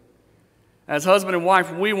too. As husband and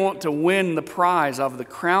wife, we want to win the prize of the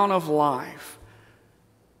crown of life,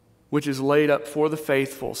 which is laid up for the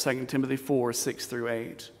faithful, 2 Timothy 4:6 through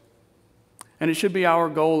 8. And it should be our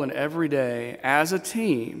goal in every day as a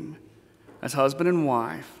team, as husband and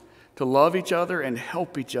wife, to love each other and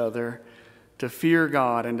help each other, to fear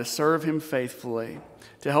God and to serve Him faithfully,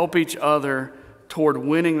 to help each other toward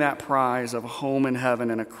winning that prize of a home in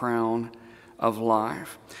heaven and a crown of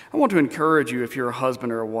life. I want to encourage you, if you're a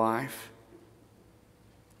husband or a wife,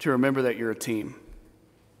 to remember that you're a team.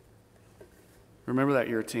 Remember that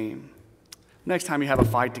you're a team. Next time you have a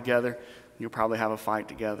fight together, you'll probably have a fight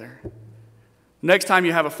together. Next time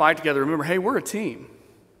you have a fight together, remember, hey, we're a team.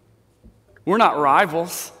 We're not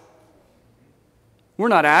rivals. We're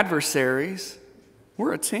not adversaries.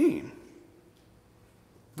 We're a team.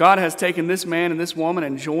 God has taken this man and this woman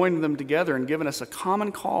and joined them together and given us a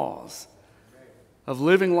common cause of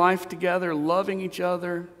living life together, loving each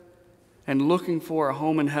other, and looking for a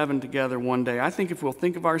home in heaven together one day. I think if we'll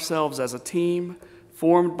think of ourselves as a team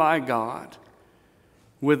formed by God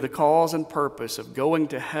with the cause and purpose of going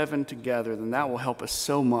to heaven together, then that will help us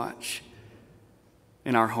so much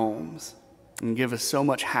in our homes and give us so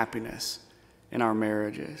much happiness in our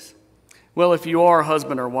marriages. Well, if you are a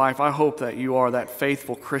husband or wife, I hope that you are that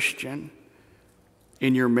faithful Christian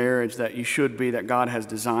in your marriage that you should be, that God has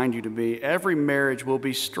designed you to be. Every marriage will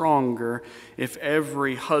be stronger if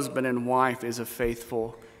every husband and wife is a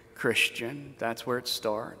faithful Christian. That's where it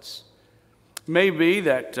starts. It may be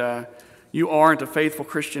that you aren't a faithful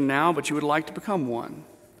Christian now, but you would like to become one,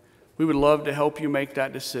 we would love to help you make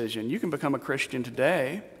that decision. You can become a Christian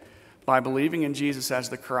today by believing in Jesus as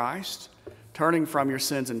the Christ, turning from your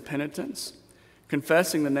sins in penitence,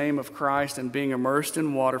 confessing the name of Christ, and being immersed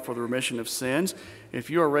in water for the remission of sins. If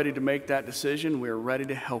you are ready to make that decision, we are ready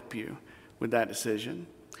to help you with that decision.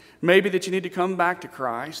 Maybe that you need to come back to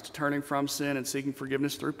Christ, turning from sin and seeking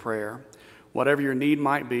forgiveness through prayer. Whatever your need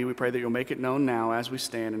might be, we pray that you'll make it known now as we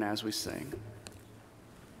stand and as we sing.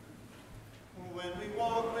 When we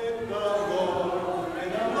walk with the Lord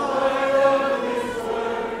in the light of His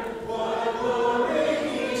word, what glory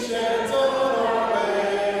He sheds on our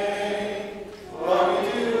way. What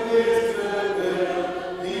we do is good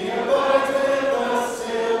will, He abides with us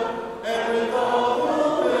still, and with all who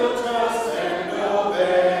will trust and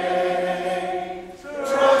obey.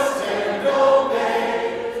 Trust and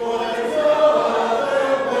obey, for there's no other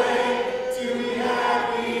way to be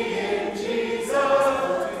happy in Jesus,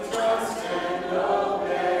 but to trust and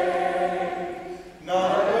obey.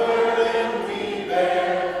 Not a burden we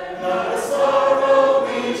bear, not a sorrow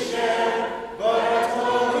we share, but our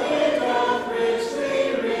toil doth richly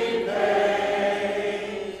repay.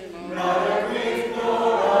 Not a grief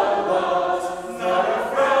nor a loss, not a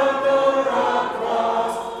frown nor a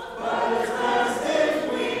cross, but it's best if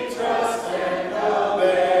we trust and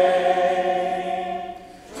obey.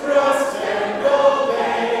 Trust and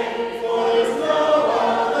obey, for there's no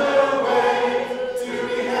other way to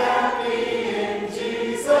be happy in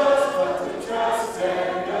Jesus, but to trust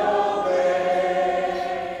and obey.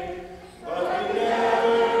 But we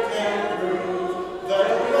never can prove the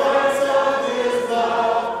delights of His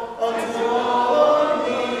love until all on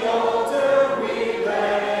the altar we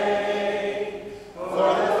lay. For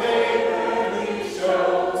the faith He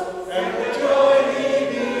shows and the joy He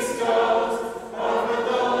bestows are for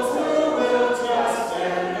those who will trust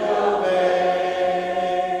and obey.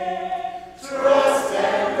 Trust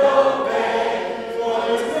and obey, for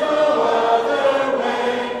there's no other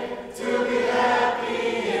way to be happy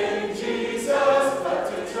in Jesus, but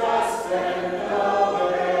to trust and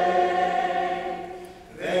obey.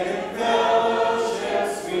 Then in fellowship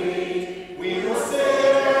sweet, we will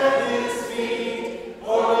sit at His feet,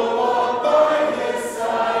 or will walk by His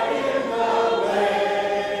side in the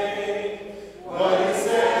way. What He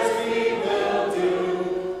says we will do,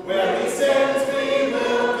 where He sends we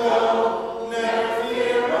will go. Never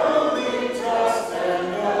fear, only trust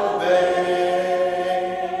and obey.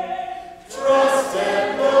 Trust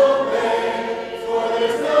and obey, for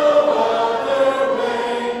there's no other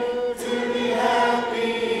way to be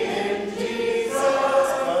happy in Jesus,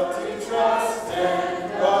 but to trust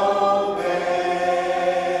and obey.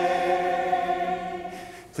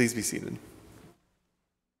 Please be seated.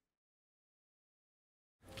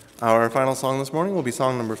 Our final song this morning will be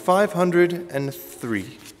song number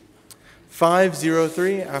 503.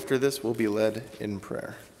 503. After this, we'll be led in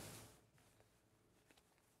prayer.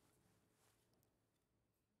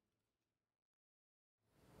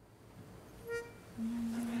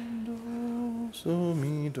 Do, so,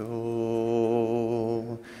 mi,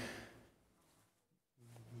 do.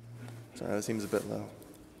 Sorry, that seems a bit low.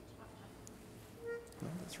 No,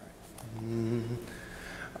 that's right.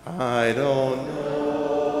 I don't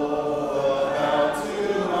know about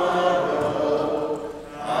tomorrow.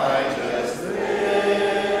 I just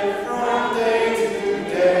live from day to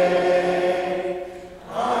day.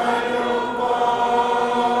 I don't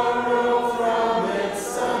borrow from its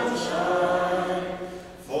sunshine,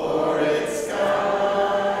 for its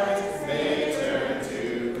skies may turn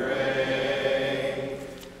to gray.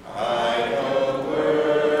 I don't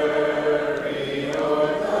worry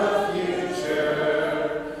o'er the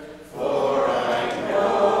future, for I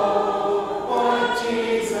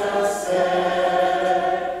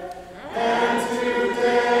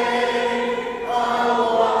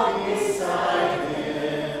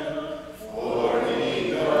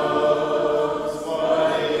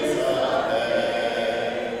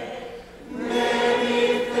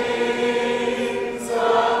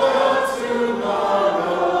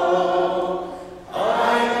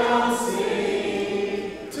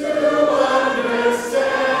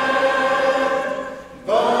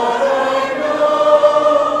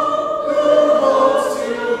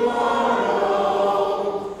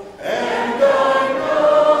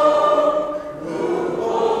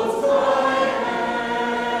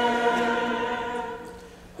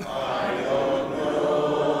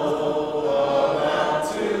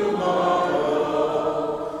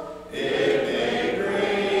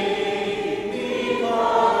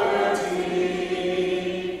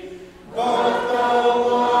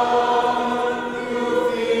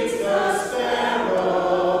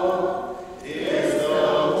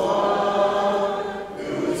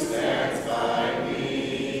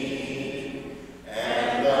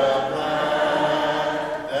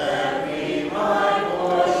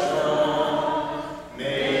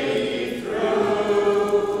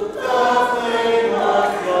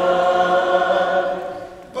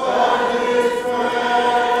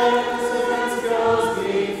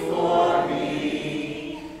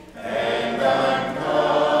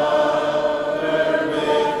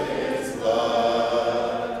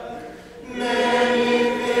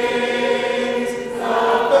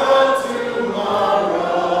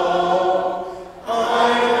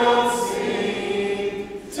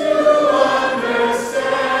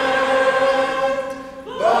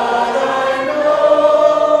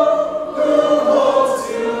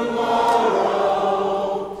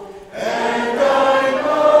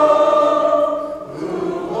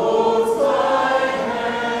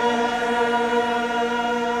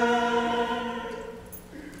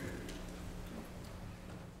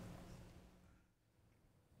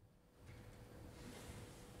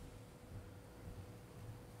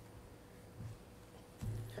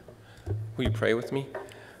Will you pray with me?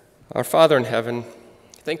 Our Father in heaven,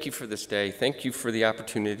 thank you for this day. Thank you for the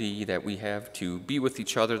opportunity that we have to be with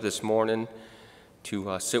each other this morning,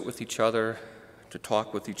 to sit with each other, to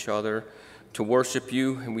talk with each other, to worship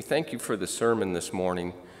you. And we thank you for the sermon this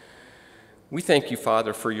morning. We thank you,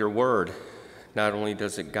 Father, for your word. Not only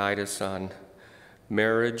does it guide us on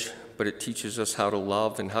marriage, but it teaches us how to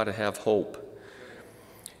love and how to have hope.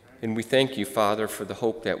 And we thank you, Father, for the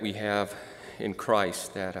hope that we have in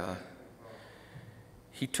Christ, that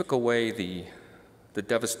he took away the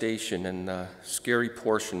devastation and the scary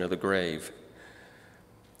portion of the grave.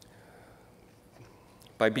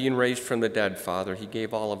 By being raised from the dead, Father, he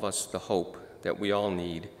gave all of us the hope that we all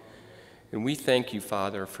need. And we thank you,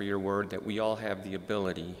 Father, for your word, that we all have the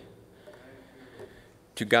ability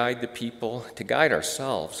to guide the people, to guide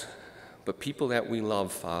ourselves, but people that we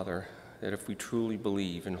love, Father, that if we truly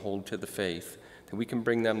believe and hold to the faith, that we can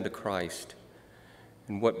bring them to Christ.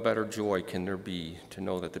 And what better joy can there be to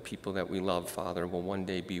know that the people that we love, Father, will one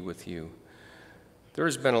day be with you. There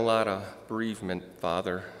has been a lot of bereavement,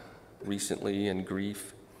 Father, recently, and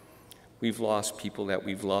grief. We've lost people that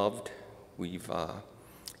we've loved. We've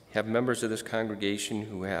have members of this congregation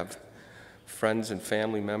who have friends and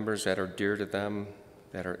family members that are dear to them,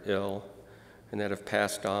 that are ill, and that have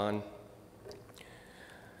passed on.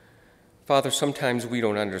 Father, sometimes we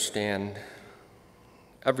don't understand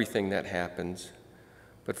everything that happens,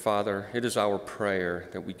 but Father, it is our prayer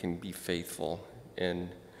that we can be faithful and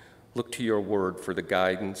look to your word for the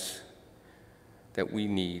guidance that we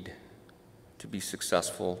need to be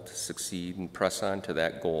successful, to succeed, and press on to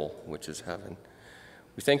that goal, which is heaven.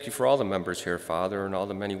 We thank you for all the members here, Father, and all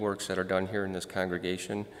the many works that are done here in this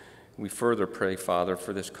congregation. We further pray, Father,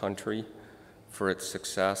 for this country, for its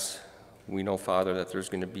success. We know, Father, that there's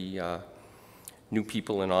going to be new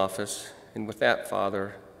people in office. And with that,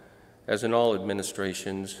 Father, as in all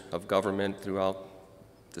administrations of government throughout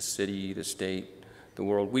the city, the state, the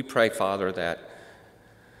world, we pray, Father, that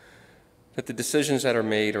the decisions that are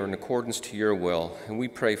made are in accordance to your will. And we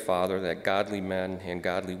pray, Father, that godly men and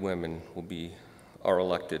godly women will be our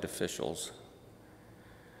elected officials.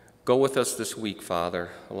 Go with us this week, Father.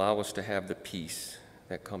 Allow us to have the peace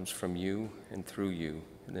that comes from you and through you.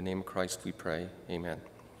 In the name of Christ we pray. Amen.